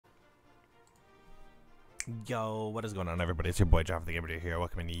Yo, what is going on, everybody? It's your boy John from the GamerDuo here,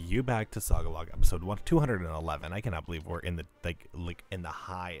 welcoming you back to Sagalocke episode 211. I cannot believe we're in the in the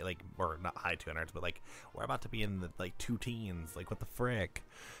high, or not high 200s, but we're about to be in the two teens. What the frick?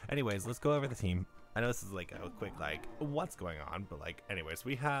 Anyways, let's go over the team. I know this is a quick what's going on, but anyways,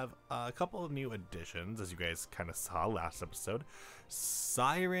 we have a couple of new additions, as you guys kind of saw last episode.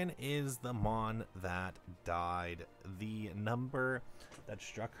 Siren is the Mon that died. The number that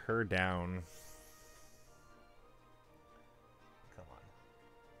struck her down.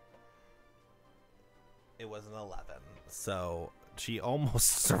 It was an 11, so she almost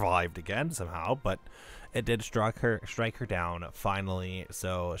survived again somehow, but it did strike her down finally,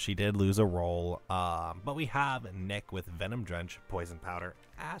 so she did lose a roll. But we have Nick with Venom Drench, Poison Powder,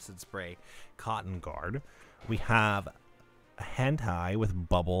 Acid Spray, Cotton Guard. We have Hentai with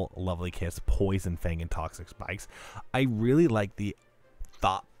Bubble, Lovely Kiss, Poison Fang, and Toxic Spikes. I really like the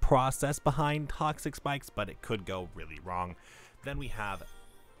thought process behind Toxic Spikes, but it could go really wrong. Then we have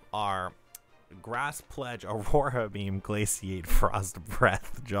our Grass Pledge, Aurora Beam, Glaciate, Frost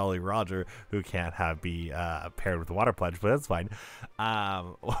Breath, Jolly Roger, who can't be paired with the Water Pledge, but that's fine.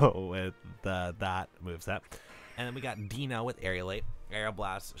 With that moveset. And then we got Dino with Aerialate, Air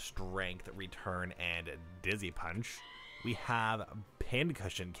Blast, Strength, Return, and Dizzy Punch. We have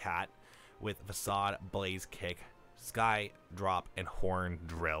Pincushion Cat with Facade, Blaze Kick, Sky Drop, and Horn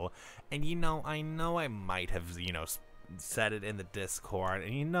Drill. And I know I might have, said it in the Discord,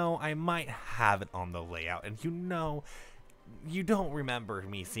 and I might have it on the layout, and you don't remember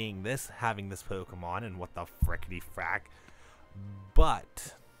me having this Pokemon, and what the frickety frack.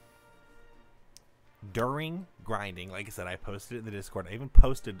 But during grinding, like I said, I posted it in the Discord. I even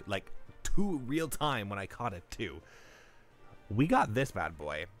posted two real time when I caught it too. We got this bad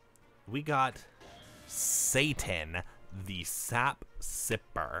boy. We got Satan, the Sap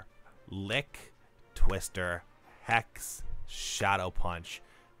Sipper, Lick, Twister, Hex, Shadow Punch,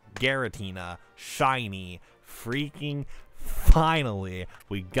 Garatina, Shiny, freaking finally,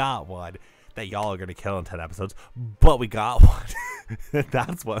 we got one that y'all are going to kill in 10 episodes, but we got one.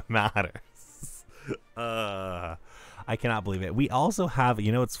 That's what matters. I cannot believe it. We also have,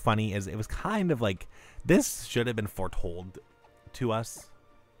 what's funny is it was kind of this should have been foretold to us,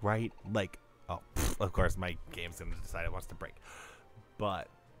 right? Of course, my game's going to decide it wants to break, but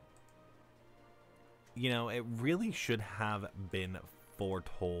it really should have been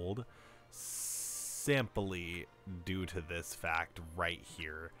foretold simply due to this fact right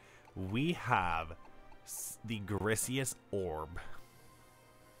here. We have the Grisius Orb.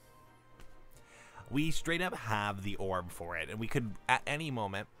 We straight up have the orb for it, and we could, at any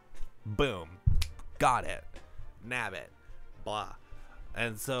moment, boom, got it, nab it, blah.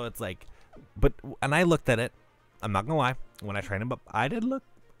 And so it's and I looked at it, I'm not gonna lie, when I trained him up, I did look,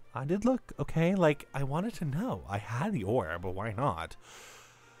 okay, I wanted to know. I had the orb, but why not?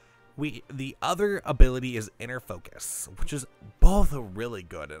 The other ability is Inner Focus, which is both really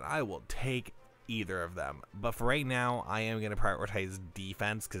good, and I will take either of them. But for right now, I am going to prioritize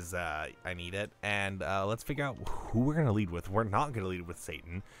defense because I need it. And let's figure out who we're going to lead with. We're not going to lead with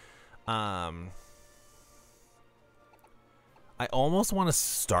Satan. I almost want to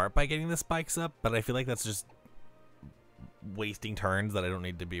start by getting the spikes up, but I feel like that's just wasting turns that I don't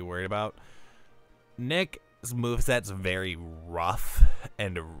need to be worried about. Nick's moveset's very rough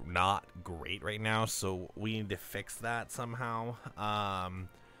and not great right now, so we need to fix that somehow.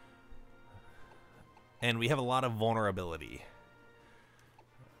 And we have a lot of vulnerability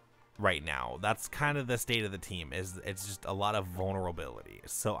right now. That's kind of the state of the team, it's just a lot of vulnerability.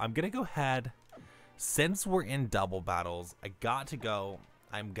 So I'm gonna go ahead, since we're in double battles, I'm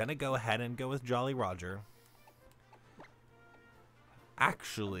gonna go ahead and go with Jolly Roger.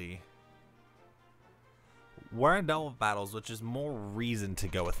 Actually, we're in double battles, which is more reason to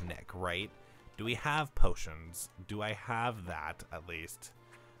go with Nick, right? Do we have potions? Do I have that, at least?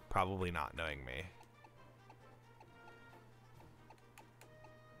 Probably not, knowing me.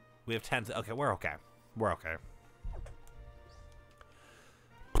 We have 10. Okay, we're okay. We're okay.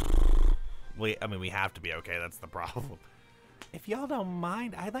 I mean, we have to be okay. That's the problem. If y'all don't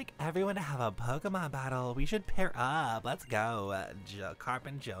mind, I'd like everyone to have a Pokemon battle. We should pair up. Let's go. Carp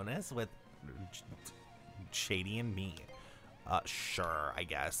and Jonas with Shady and me. Sure, I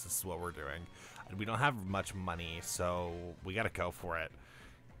guess this is what we're doing. We don't have much money, so we gotta go for it.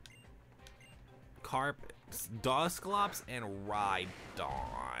 Carp, Dusclops, and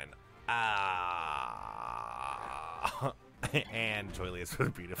Rhydon. And Joylius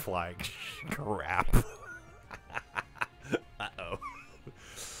with Beautifly. Crap. Uh-oh.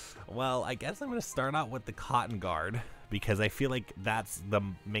 Well, I guess I'm going to start out with the Cotton Guard, because I feel like that's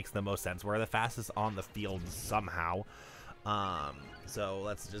makes the most sense. We're the fastest on the field somehow. So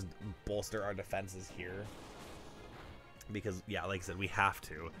let's just bolster our defenses here. Because, yeah, like I said, we have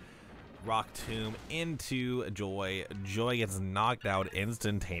to. Rock Tomb into Joy. Joy gets knocked out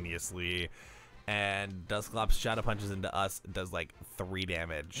instantaneously. And Dusclops Shadow Punches into us. Does like 3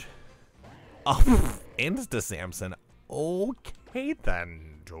 damage. Oh, insta Samson. Okay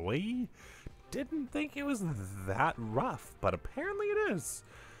then, Joy. Didn't think it was that rough, but apparently it is.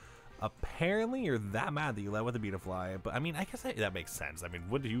 Apparently you're that mad that you led with a Beautifly, but I mean, I guess that makes sense. I mean,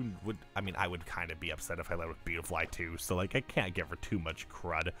 I would kind of be upset if I led with Beautifly too, so like I can't give her too much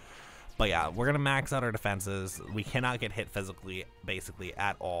crud. But yeah, we're gonna max out our defenses. We cannot get hit physically, basically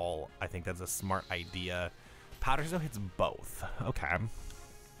at all. I think that's a smart idea. Powder Snow hits both. Okay.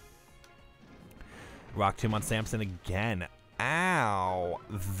 Rock Tomb on Samson again. Ow,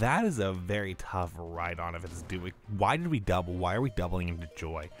 that is a very tough ride-on if it's doing. Why did we double? Why are we doubling into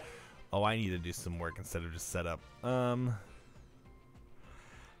Joy? Oh, I need to do some work instead of just set up.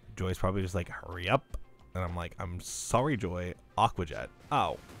 Joy's probably just like, hurry up. And I'm like, I'm sorry, Joy. Aqua Jet.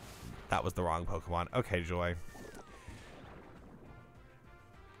 Oh, that was the wrong Pokemon. Okay, Joy.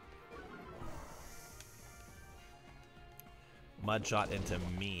 Mud Shot into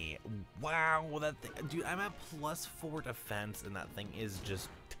me. Wow, that thing, dude, I'm at +4 defense, and that thing is just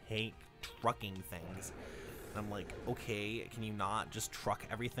trucking things. And I'm like, okay, can you not just truck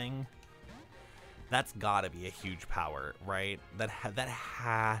everything? That's gotta be a huge power, right? That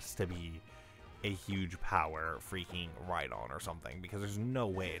has to be a huge power freaking Rhydon or something, because there's no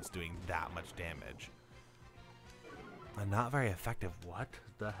way it's doing that much damage. And not very effective. What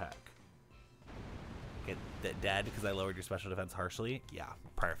the heck? Get dead because I lowered your special defense harshly? Yeah,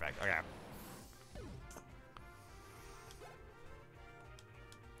 perfect. Okay.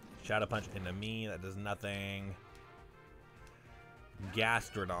 Shadow Punch into me. That does nothing.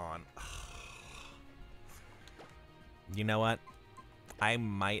 Gastrodon. You know what? I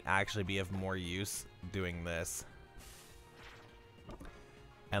might actually be of more use doing this.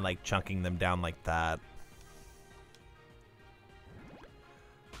 And like chunking them down like that.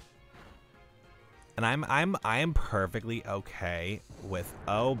 And I'm perfectly okay with,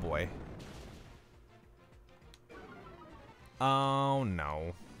 oh boy. Oh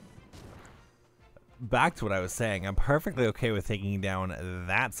no. Back to what I was saying, I'm perfectly okay with taking down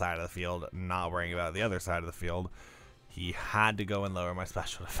that side of the field, not worrying about the other side of the field. He had to go and lower my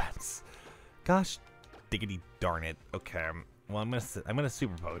special defense. Gosh, diggity darn it. Okay, well I'm gonna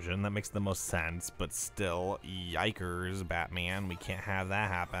Super Potion. That makes the most sense, but still, yikers, Batman, we can't have that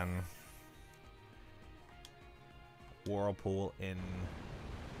happen. Whirlpool in.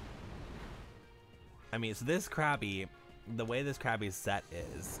 I mean, so this Krabby, the way this Krabby's set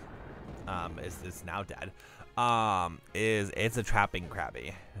is now dead. It's a trapping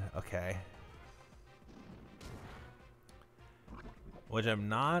Krabby. Okay. Which I'm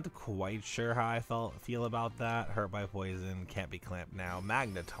not quite sure how I feel about that. Hurt by poison, can't be clamped now.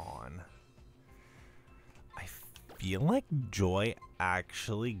 Magneton. I feel like Joy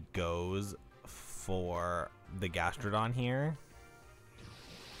actually goes for the Gastrodon here.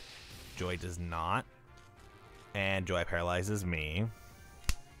 Joy does not. And Joy paralyzes me.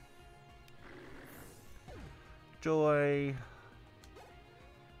 Joy.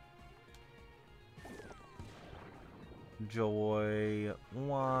 Joy.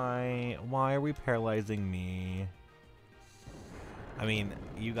 Why are we paralyzing me? I mean,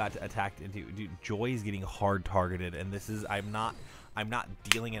 you got attacked into. Dude, Joy's getting hard targeted, and this is. I'm not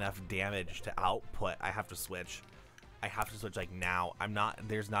dealing enough damage to output. I have to switch. I have to switch like now.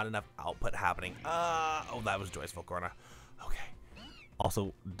 There's not enough output happening. Oh, that was Joy's Volcarona. Okay.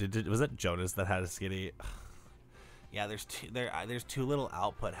 Also, was it Jonas that had a skitty? Yeah, there's too little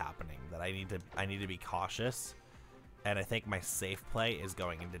output happening that I need to be cautious. And I think my safe play is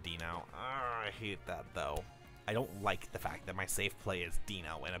going into Dino. I hate that though. I don't like the fact that my safe play is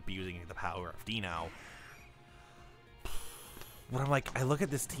Dino and abusing the power of Dino. But I'm like, I look at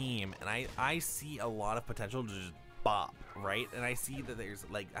this team and I see a lot of potential to just bop, right? And I see that there's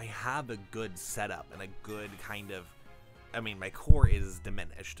like, I have a good setup and a good kind of, I mean, my core is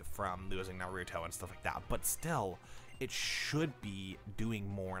diminished from losing Naruto and stuff like that, but still, it should be doing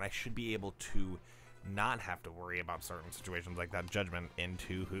more, and I should be able to not have to worry about certain situations like that. Judgment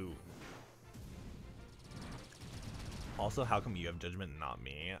into who? Also, how come you have Judgment and not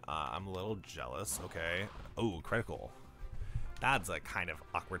me? I'm a little jealous. Okay. Oh, critical. That's a kind of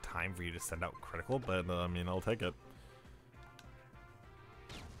awkward time for you to send out critical, but I mean, I'll take it.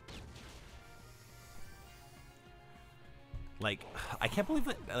 Like, I can't believe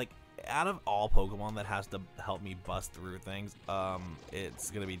that, like, out of all Pokemon that has to help me bust through things, it's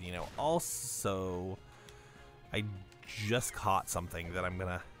gonna be Dino. Also, I just caught something that I'm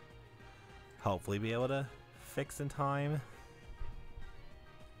gonna hopefully be able to fix in time.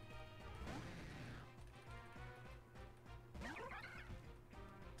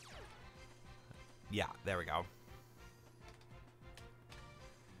 Yeah, there we go.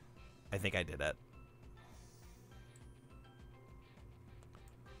 I think I did it.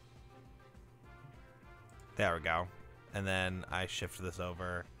 There we go. And then I shift this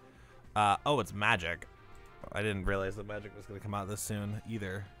over. Oh, it's magic. I didn't realize that magic was going to come out this soon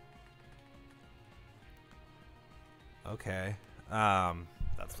either. Okay.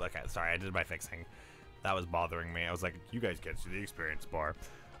 That's okay. Sorry, I did my fixing. That was bothering me. I was like, you guys can't see the experience bar.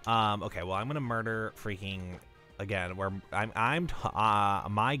 Okay, well, I'm going to murder freaking again, where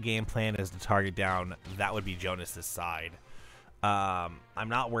my game plan is to target down, that would be Jonas's side. I'm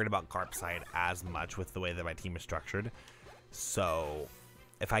not worried about Carp's side as much with the way that my team is structured. So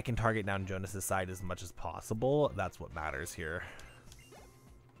if I can target down Jonas's side as much as possible, that's what matters here.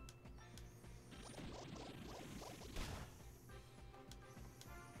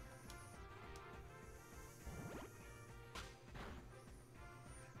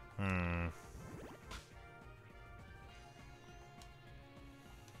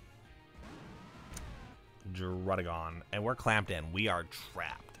 Druddigon, and we're clamped in. We are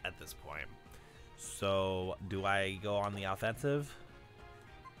trapped at this point. So do I go on the offensive?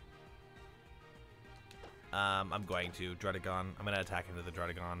 I'm going to Druddigon. I'm going to attack into the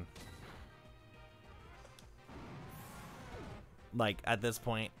Druddigon. Like, at this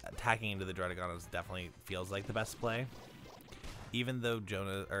point, attacking into the Druddigon is definitely feels like the best play. Even though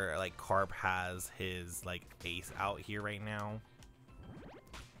Carp has his, like, ace out here right now.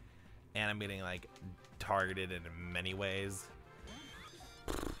 And I'm getting, like, targeted in many ways.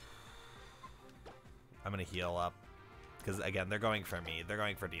 I'm going to heal up. Because, again, they're going for me. They're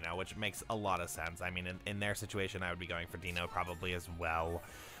going for Dino, which makes a lot of sense. I mean, in their situation, I would be going for Dino probably as well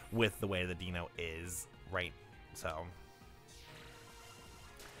with the way the Dino is, right? So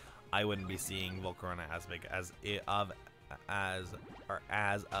I wouldn't be seeing Volcarona as big as big of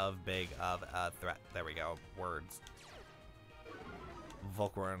a threat. There we go. Words.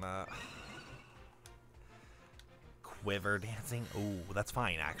 Volcarona. Quiver dancing. Ooh, that's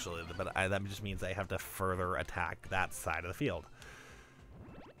fine actually, but that just means I have to further attack that side of the field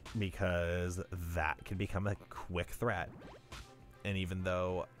because that can become a quick threat. And even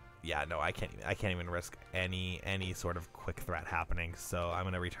though, yeah, no, I can't even risk any sort of quick threat happening. So I'm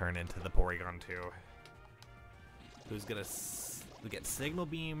gonna return into the Porygon 2, who's gonna get signal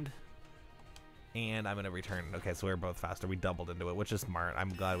beamed. And I'm going to return. Okay, so we're both faster. We doubled into it, which is smart. I'm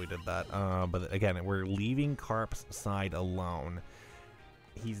glad we did that. But again, we're leaving Carp's side alone.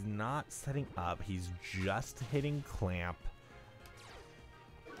 He's not setting up. He's just hitting Clamp.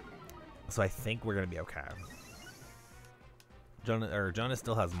 So I think we're going to be okay. Jonas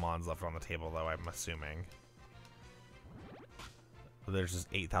still has Mons left on the table, though, I'm assuming. There's just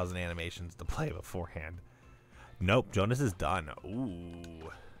 8,000 animations to play beforehand. Nope, Jonas is done.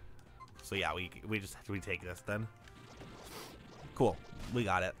 Ooh. So yeah, we take this then. Cool, we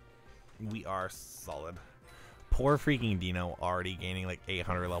got it. We are solid. Poor freaking Dino already gaining like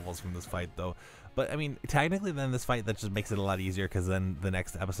 800 levels from this fight though. But I mean, technically then this fight, that just makes it a lot easier because then the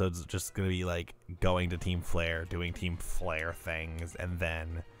next episode's just gonna be like going to Team Flare, doing Team Flare things, and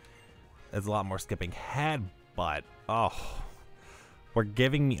then there's a lot more skipping head. But oh, we're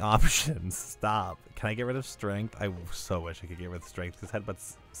giving me options. Stop. Can I get rid of strength? I so wish I could get rid of strength because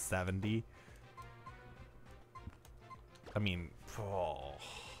headbutt's 70. I mean, oh,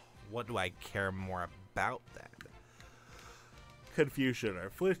 what do I care more about then? Confusion or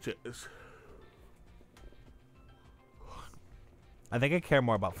flinches? I think I care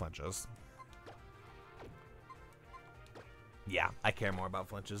more about flinches. Yeah, I care more about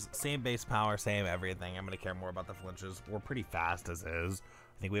flinches. Same base power, same everything. I'm going to care more about the flinches. We're pretty fast as is.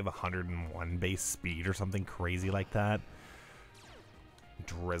 I think we have 101 base speed or something crazy like that.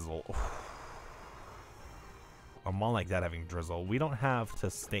 Drizzle. I'm all like that having Drizzle. We don't have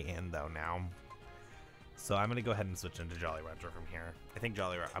to stay in though now. So I'm going to go ahead and switch into Jolly Roger from here. I think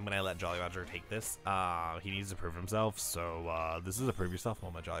I'm going to let Jolly Roger take this. He needs to prove himself. So this is a prove yourself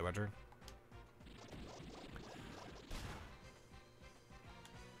moment, Jolly Roger.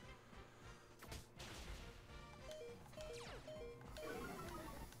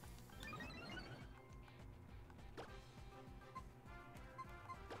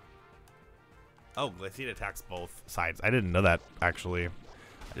 Oh, Glaceed attacks both sides. I didn't know that, actually.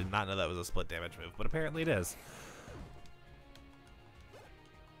 I did not know that was a split damage move, but apparently it is.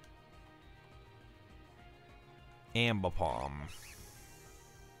 Ambipom.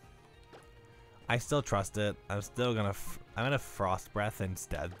 I still trust it. I'm still gonna. I'm gonna Frost Breath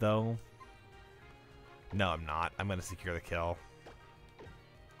instead, though. No, I'm not. I'm gonna secure the kill.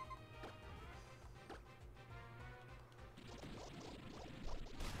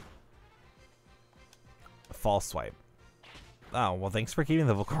 False swipe. Oh, well, thanks for keeping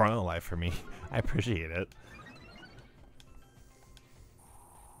the Volcarona alive for me. I appreciate it.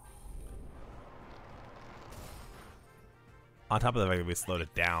 On top of the fact that we slowed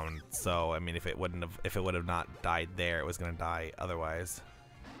it down, so I mean, if it would have not died there, it was gonna die otherwise.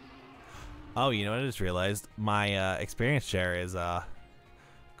 Oh, you know what I just realized? My experience share is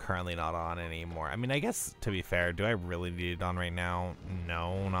currently not on anymore. I mean, I guess to be fair, do I really need it on right now?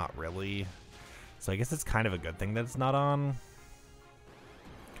 No, not really. So I guess it's kind of a good thing that it's not on.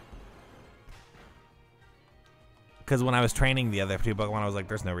 Because when I was training the other two Pokemon, I was like,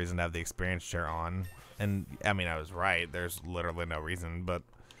 there's no reason to have the experience share on. And I mean, I was right. There's literally no reason, but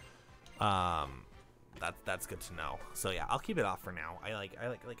that's good to know. So yeah, I'll keep it off for now. I like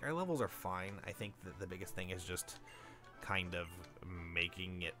our levels are fine. I think that the biggest thing is just kind of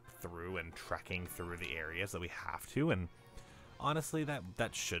making it through and trekking through the areas that we have to. And honestly,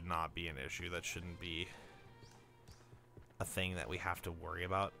 that should not be an issue. That shouldn't be a thing that we have to worry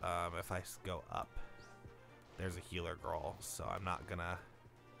about. If I go up, there's a healer girl, so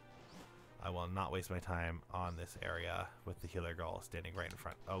I will not waste my time on this area with the healer girl standing right in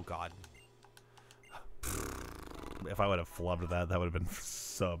front. Oh god. If I would have flubbed that would have been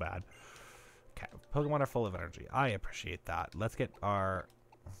so bad. Okay, Pokemon are full of energy. I appreciate that. Let's get our...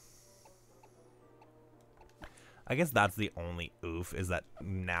 I guess that's the only oof, is that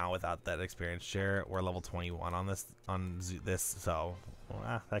now without that experience share, we're level 21 on this, so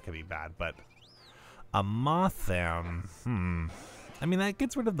well, that could be bad, but a Mothim, I mean, that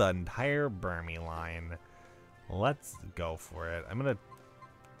gets rid of the entire Burmy line. Let's go for it. I'm gonna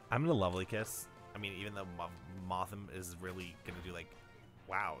Lovely Kiss. I mean, even though Mothim is really gonna do like,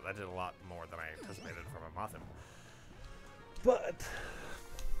 wow, that did a lot more than I anticipated from a Mothim. But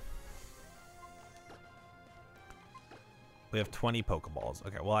we have 20 Pokeballs.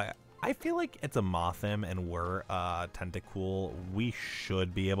 Okay, well, I feel like it's a Mothim and we're Tentacool. We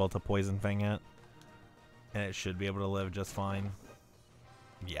should be able to Poison Fang it, and it should be able to live just fine.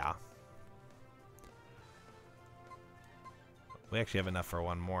 Yeah. We actually have enough for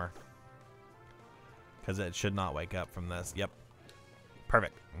one more, because it should not wake up from this. Yep.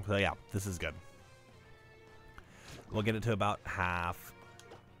 Perfect. So yeah, this is good. We'll get it to about half.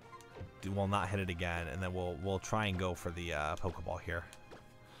 We'll not hit it again, and then we'll try and go for the Pokeball here.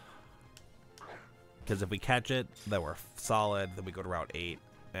 Because if we catch it, then we're solid. Then we go to Route 8,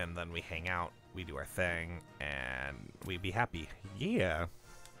 and then we hang out. We do our thing, and we'd be happy. Yeah.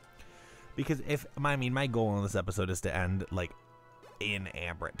 Because my goal on this episode is to end like in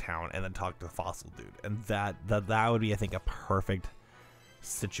Ambrit Town and then talk to the Fossil Dude, and that would be, I think, a perfect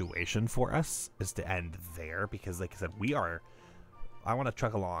situation for us, is to end there, because like I said, I want to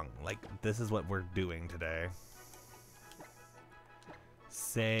truck along. Like, this is what we're doing today.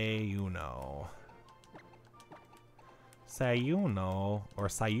 Say you know, or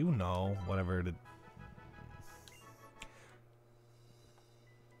Sayuno, whatever it is.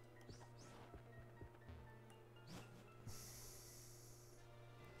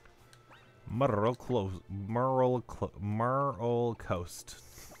 Merle Coast.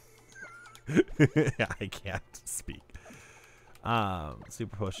 Yeah, I can't speak.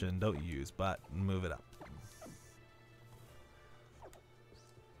 Super Potion, don't use, but move it up.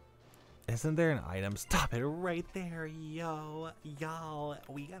 Isn't there an item? Stop it right there, yo. Y'all,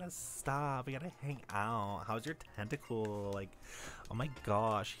 we gotta stop. We gotta hang out. How's your Tentacool? Like, oh my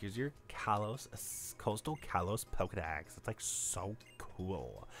gosh, here's your Coastal Kalos Pokedex. It's like so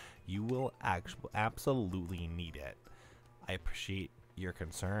cool. You will absolutely need it. I appreciate your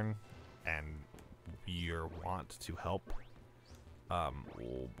concern and your want to help. Oh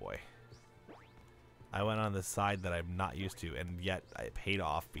boy. I went on the side that I'm not used to, and yet it paid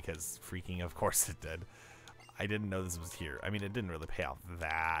off, because freaking of course it did. I didn't know this was here. I mean, it didn't really pay off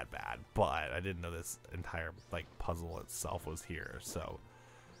that bad, but I didn't know this entire like puzzle itself was here. So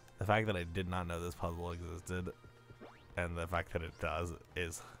the fact that I did not know this puzzle existed, and the fact that it does,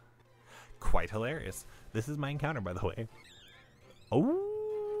 is quite hilarious. This is my encounter, by the way. Oh,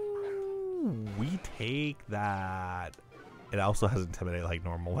 we take that. It also has Intimidate like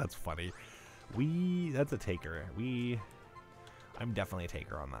normal. That's funny. That's a taker. I'm definitely a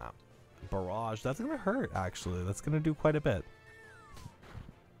taker on that. Barrage, that's gonna hurt, actually. That's gonna do quite a bit.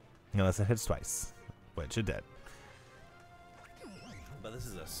 Unless it hits twice, which it did. But this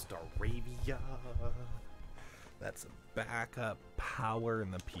is a Staravia. That's a backup power in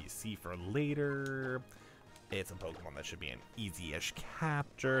the PC for later. It's a Pokemon that should be an easy-ish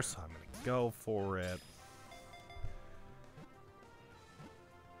capture, so I'm going to go for it.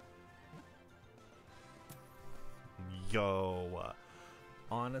 Yo,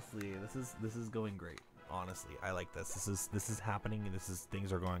 honestly, this is going great. Honestly, I like this. This is happening.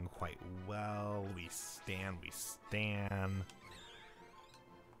 Things are going quite well. We stand.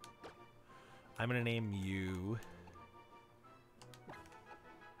 I'm gonna name you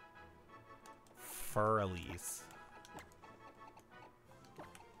Furlise.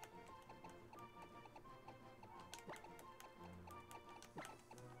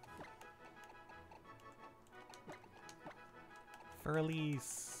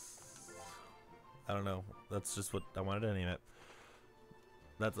 Furlise. I don't know. That's just what I wanted to name it.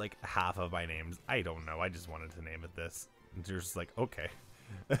 That's like half of my names. I don't know. I just wanted to name it this. And you're just like, okay.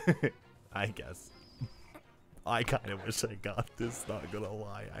 I guess. I kind of wish I got this, not gonna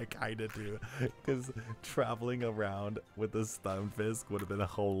lie. I kind of do. Because traveling around with the Stunfisk would have been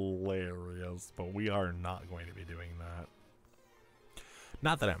hilarious. But we are not going to be doing that.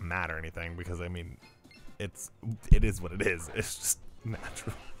 Not that it matter anything, because I mean, it is what it is. It's just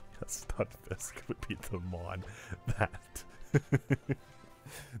natural. A Stunfisk would be the mon that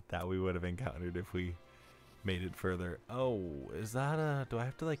that we would have encountered if we made it further. Oh, is that a... Do I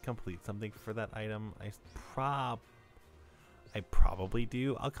have to like complete something for that item? I probably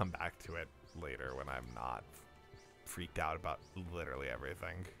do. I'll come back to it later when I'm not freaked out about literally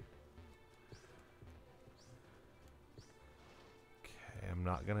everything. Okay, I'm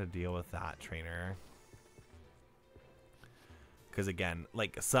not gonna deal with that trainer. Because again,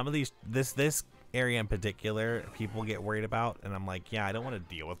 like some of these, this area in particular, people get worried about, and I'm like, yeah, I don't want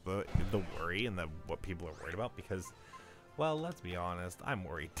to deal with the worry and what people are worried about because, well, let's be honest, I'm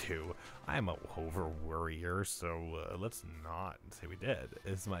worried too. I'm a over worrier, so let's not say we did.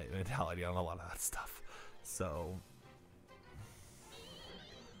 Is my mentality on a lot of that stuff. So,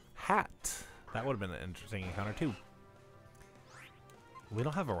 hat. That would have been an interesting encounter too. We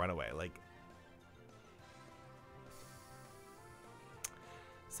don't have a runaway, like.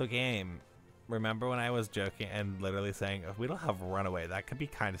 So game, remember when I was joking and literally saying, if we don't have a runaway, that could be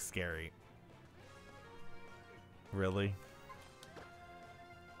kind of scary. Really?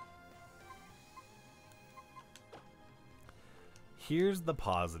 Here's the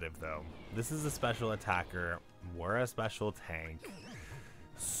positive though. This is a special attacker. We're a special tank.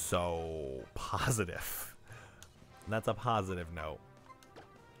 So positive. That's a positive note.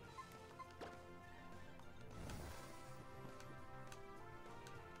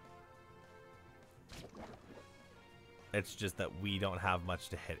 It's just that we don't have much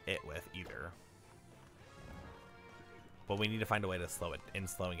to hit it with either. But we need to find a way to slow it in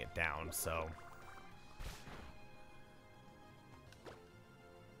slowing it down, so.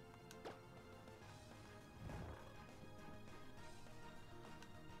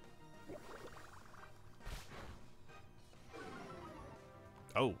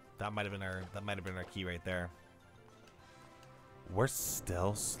 Oh, that might have been our key right there. We're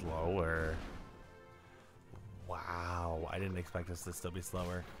still slower. Wow, I didn't expect us to still be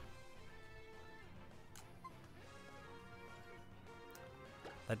slower.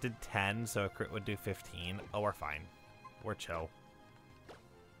 That did 10, so a crit would do 15. Oh, we're fine. We're chill.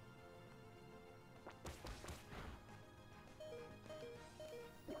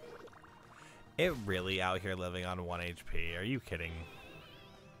 It really out here living on 1 HP. Are you kidding?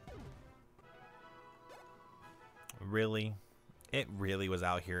 Really? It really was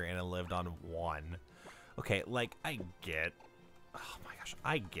out here and it lived on 1. Okay, like, I get... Oh my gosh,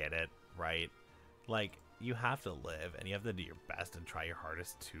 I get it, right? Like, you have to live, and you have to do your best and try your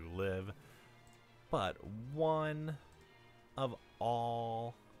hardest to live. But 1 of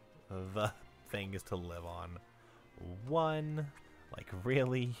all the things to live on. 1? Like,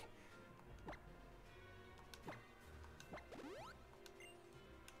 really?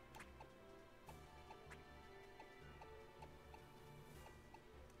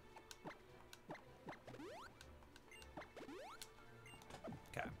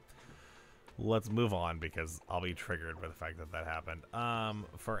 Let's move on because I'll be triggered by the fact that that happened.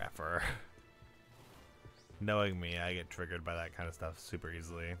 Forever. Knowing me, I get triggered by that kind of stuff super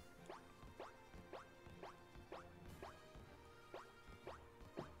easily.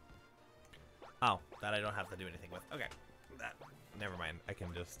 Oh, that I don't have to do anything with. Okay, that. Never mind. I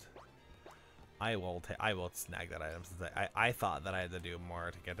can just. I will snag that item since I thought that I had to do more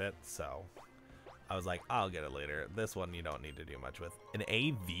to get it, so. I was like, I'll get it later. This one you don't need to do much with. An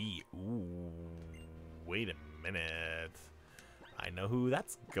AV. Ooh, wait a minute. I know who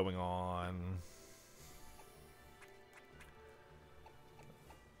that's going on.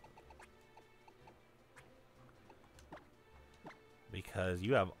 because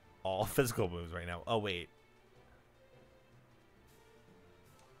you have all physical moves right now. Oh, wait.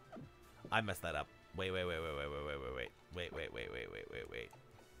 I messed that up. Wait.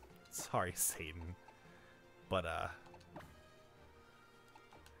 Sorry, Satan. But,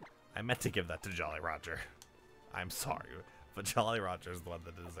 I meant to give that to Jolly Roger. I'm sorry. But Jolly Roger is the one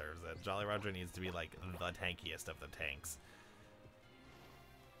that deserves it. Jolly Roger needs to be, like, the tankiest of the tanks.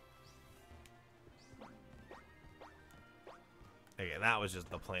 Okay, that was just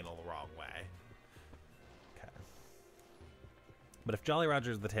the plain old wrong way. Okay. But if Jolly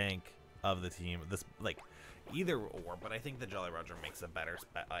Roger's the tank of the team, this, like, either or, but I think that Jolly Roger makes a better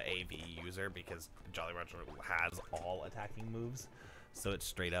AV user because Jolly Roger has all attacking moves. So it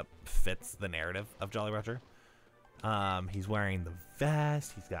straight up fits the narrative of Jolly Roger. He's wearing the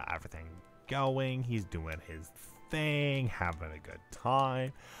vest. He's got everything going. He's doing his thing, having a good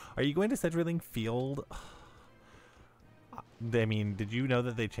time. Are you going to CenturyLink Field? I mean, did you know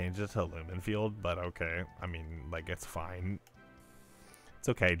that they changed it to Lumen Field? But okay. I mean, like, it's fine. It's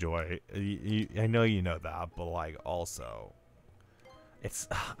okay, Joy. I know you know that, but, like, also... It's,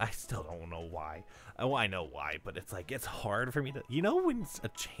 I still don't know why. Oh, I know why, but it's like, it's hard for me to, you know, when a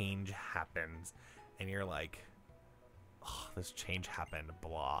change happens and you're like, oh, this change happened,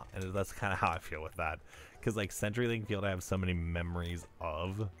 blah. And that's kind of how I feel with that. Because, like, CenturyLink Field, I have so many memories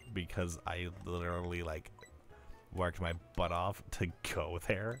of because I literally, like, worked my butt off to go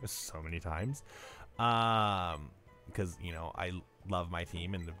there so many times. Because, you know, I love my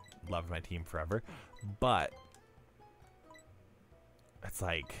team and loved my team forever. But it's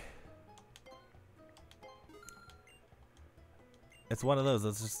like, it's one of those,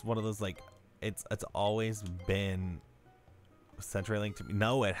 it's just one of those, like, it's always been CenturyLink to me.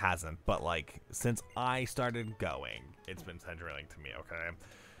 No, it hasn't, but, like, since I started going, it's been CenturyLink to me, okay?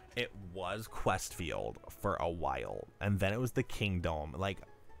 It was Quest Field for a while, and then it was the Kingdom. Like,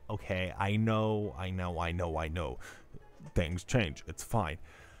 okay, I know, things change, it's fine.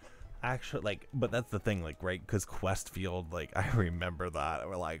 Actually, like, but that's the thing, like, right? Because Quest Field, like, I remember that.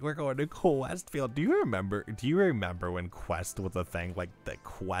 We're like, we're going to Quest Field. Do you remember when Quest was a thing? Like, the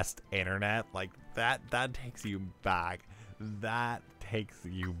Quest internet? Like, that takes you back. That takes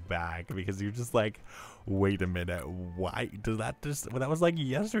you back because you're just like, wait a minute. Why does that just, well, that was like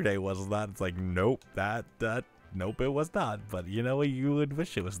yesterday, wasn't that? It's like, nope, nope, it was not. But you know what? You would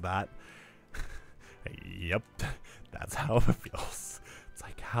wish it was that. Yep, that's how it feels.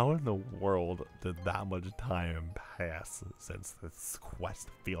 Like, how in the world did that much time pass since this Quest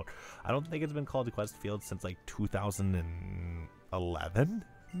Field? I don't think it's been called Quest Field since like 2011,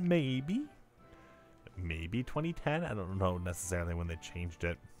 maybe 2010. I don't know necessarily when they changed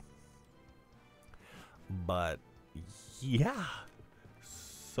it, but yeah.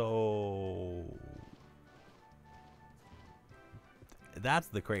 So that's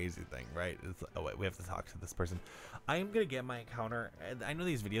the crazy thing, right? It's, oh wait, we have to talk to this person. I am gonna get my encounter. I know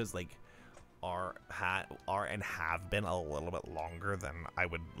these videos like are and have been a little bit longer than I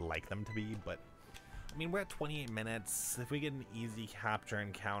would like them to be, but I mean, we're at 28 minutes. If we get an easy capture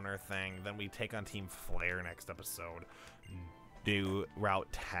encounter thing, then we take on Team Flare next episode, do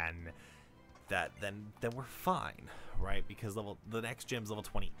Route 10. Then we're fine, right? Because the next gym's level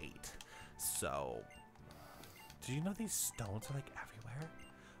 28. So, do you know these stones are like everywhere?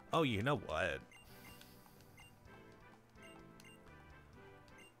 Oh, you know what?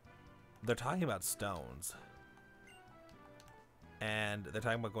 They're talking about stones. And they're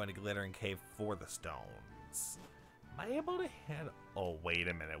talking about going to Glittering Cave for the stones. Am I able to hit? Oh, wait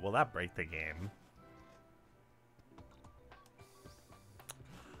a minute. Will that break the game?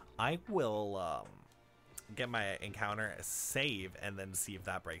 I will get my encounter, save, and then see if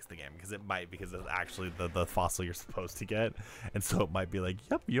that breaks the game. Because it might, because it's actually the fossil you're supposed to get. And so it might be like,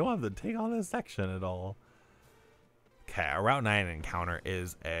 yep, you don't have to take on this section at all. Okay, a Route 9 encounter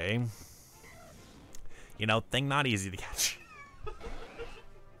is a, you know, thing not easy to catch.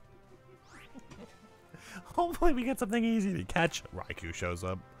 Hopefully we get something easy to catch. Raikou shows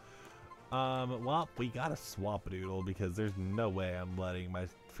up. Well, we gotta swap Doodle because there's no way I'm letting my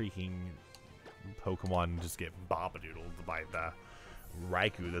freaking Pokemon just get Bobadoodled by the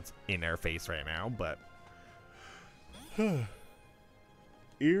Raikou that's in our face right now, but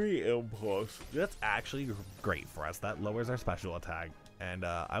Eerie Impulse, that's actually great for us. That lowers our special attack, and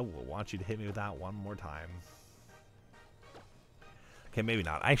I will want you to hit me with that one more time. Okay, maybe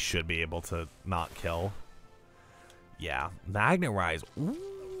not. I should be able to not kill. Yeah, Magnet Rise.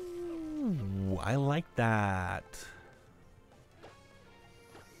 Ooh, I like that.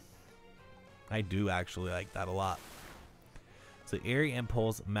 I do actually like that a lot. So Eerie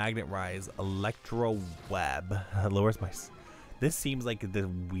Impulse, Magnet Rise, Electro Web lowers my. This seems like the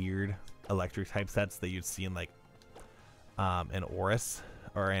weird electric type sets that you'd see in like in Oris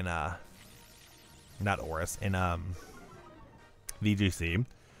or in not Oris, in VGC.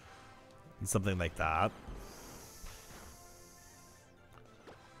 Something like that.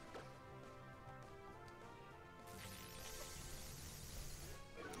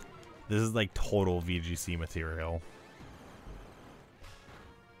 This is like total VGC material.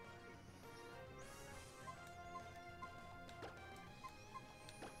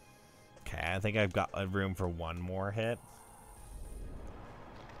 Okay, I think I've got room for one more hit.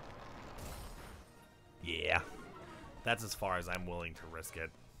 Yeah. That's as far as I'm willing to risk it.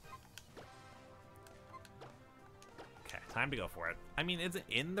 Okay, time to go for it. I mean, it's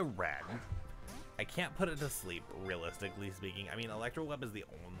in the red. I can't put it to sleep, realistically speaking. I mean, Electro Web is the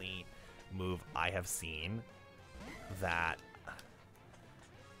only move I have seen that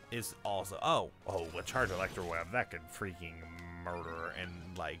is also... Oh, a charge Electro Web. That could freaking murder and,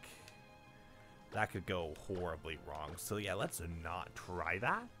 like... That could go horribly wrong. So, yeah, let's not try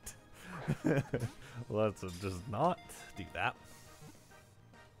that. Let's just not do that.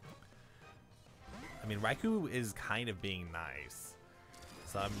 I mean, Raikou is kind of being nice.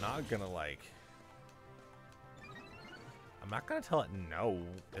 So I'm not gonna, like... I'm not gonna tell it no.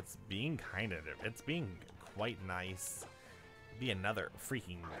 It's being kind of... It's being quite nice. Be another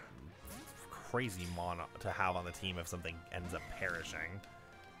freaking crazy mon to have on the team if something ends up perishing.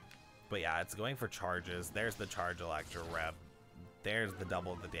 But yeah, it's going for charges. There's the charge Electro Rev. There's the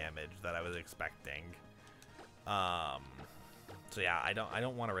double the damage that I was expecting. So yeah, I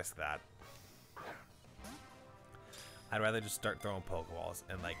don't want to risk that. I'd rather just start throwing Pokeballs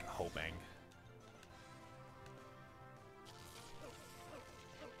and like hoping.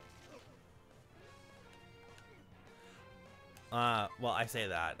 Well, I say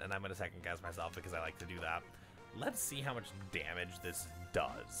that, and I'm gonna second guess myself because I like to do that. Let's see how much damage this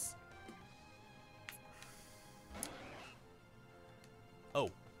does. Oh,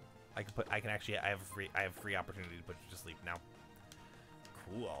 I have free opportunity to put you to sleep now.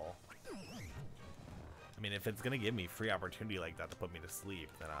 Cool. I mean, if it's gonna give me free opportunity like that to put me to sleep,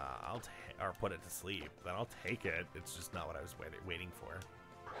 then or put it to sleep, then I'll take it. It's just not what I was waiting for.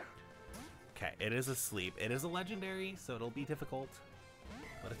 Okay, it is asleep. It is a legendary, so it'll be difficult,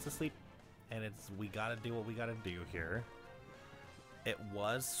 but it's asleep, and we gotta do what we gotta do here. It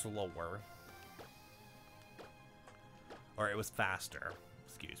was slower. Or it was faster,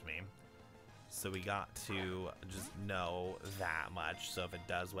 excuse me. So we got to just know that much. So if it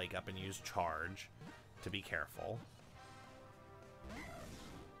does wake up and use charge, to be careful.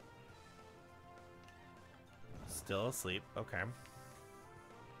 Still asleep, okay.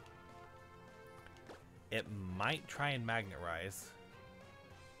 It might try and Magnet Rise.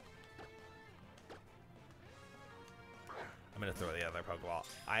 I'm gonna throw the other Pokeball.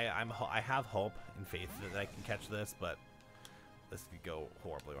 I have hope and faith that I can catch this, but this could go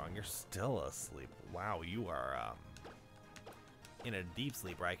horribly wrong. You're still asleep. Wow, you are in a deep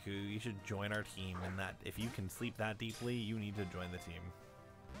sleep, Raikou. You should join our team, and that if you can sleep that deeply, you need to join the team.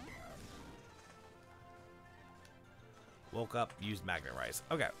 Woke up, used Magnet Rise.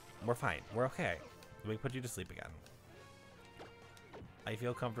 Okay, we're fine. We're okay. We put you to sleep again. I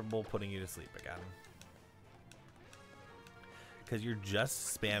feel comfortable putting you to sleep again. Because you're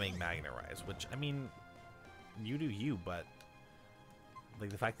just spamming Magnet Rise, which, I mean, you do you, but like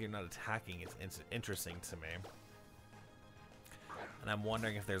the fact that you're not attacking is interesting to me. And I'm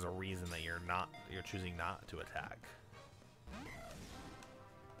wondering if there's a reason that you're choosing not to attack.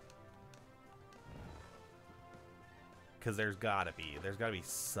 Because there's gotta be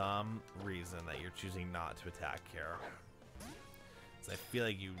some reason that you're choosing not to attack here. So I feel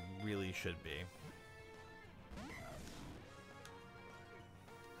like you really should be.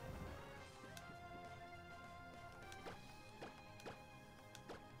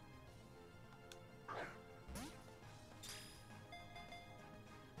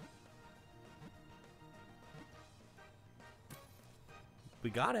 We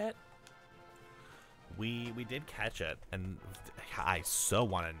got it. We did catch it, and I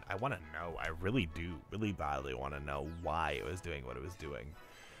want to know. I really do, really badly want to know why it was doing what it was doing.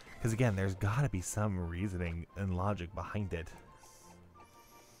 Because again, there's got to be some reasoning and logic behind it.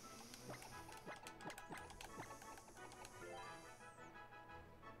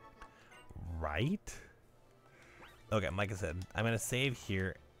 Right? Okay, like I said, I'm gonna save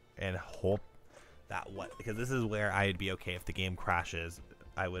here and hope that because this is where I'd be okay if the game crashes.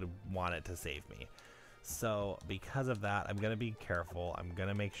 I would want it to save me. So because of that, I'm gonna be careful. I'm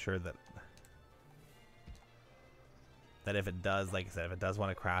gonna make sure that if it does, like I said, if it does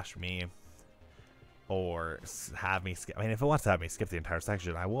want to crash me, or have me skip. I mean, if it wants to have me skip the entire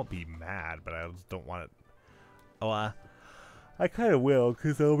section, I won't be mad, but I just don't want it. Oh, I kind of will,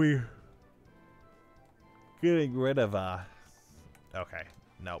 because I'll be getting rid of, okay,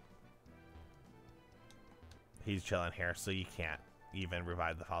 nope. He's chilling here, so you can't even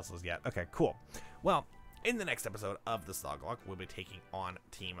revive the fossils yet. Okay, cool. Well, in the next episode of the Sagalocke, we'll be taking on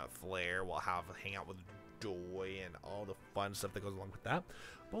Team Flare. We'll have a hangout with Joy and all the fun stuff that goes along with that.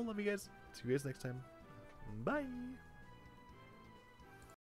 But I love you guys. See you guys next time. Bye.